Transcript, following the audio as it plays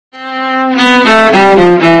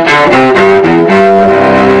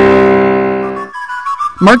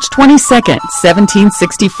March 22nd,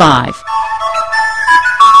 1765.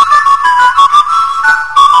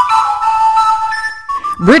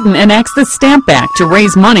 Britain enacts the Stamp Act to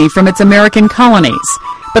raise money from its American colonies.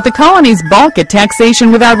 But the colonies balk at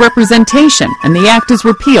taxation without representation, and the act is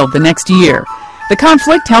repealed the next year. The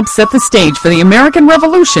conflict helps set the stage for the American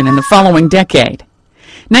Revolution in the following decade.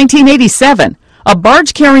 1987. A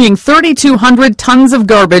barge carrying 3,200 tons of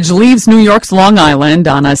garbage leaves New York's Long Island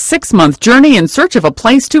on a 6-month journey in search of a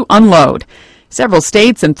place to unload. Several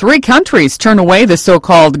states and 3 countries turn away the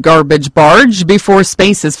so-called garbage barge before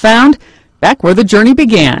space is found, back where the journey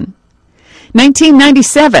began.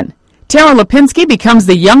 1997. Tara Lipinski becomes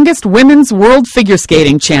the youngest women's world figure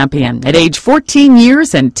skating champion at age 14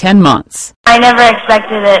 years and 10 months. I never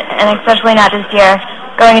expected it, and especially not this year.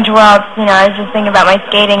 Going into Worlds, I was just thinking about my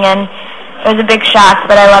skating, and it was a big shock,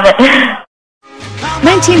 but I love it.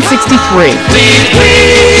 1963.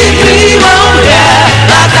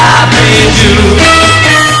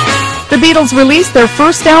 The Beatles released their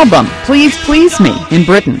first album, Please Please Me, in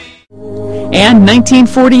Britain. And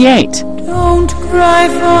 1948. Don't cry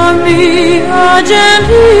for me,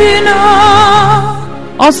 Argentina.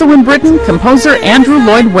 Also in Britain, composer Andrew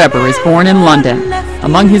Lloyd Webber is born in London.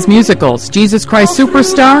 Among his musicals, Jesus Christ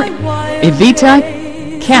Superstar, Evita,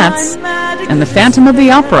 Cats, and The Phantom of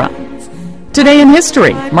the Opera. Today in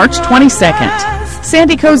history, March 22nd.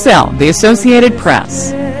 Sandy Kozel, The Associated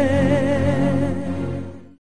Press.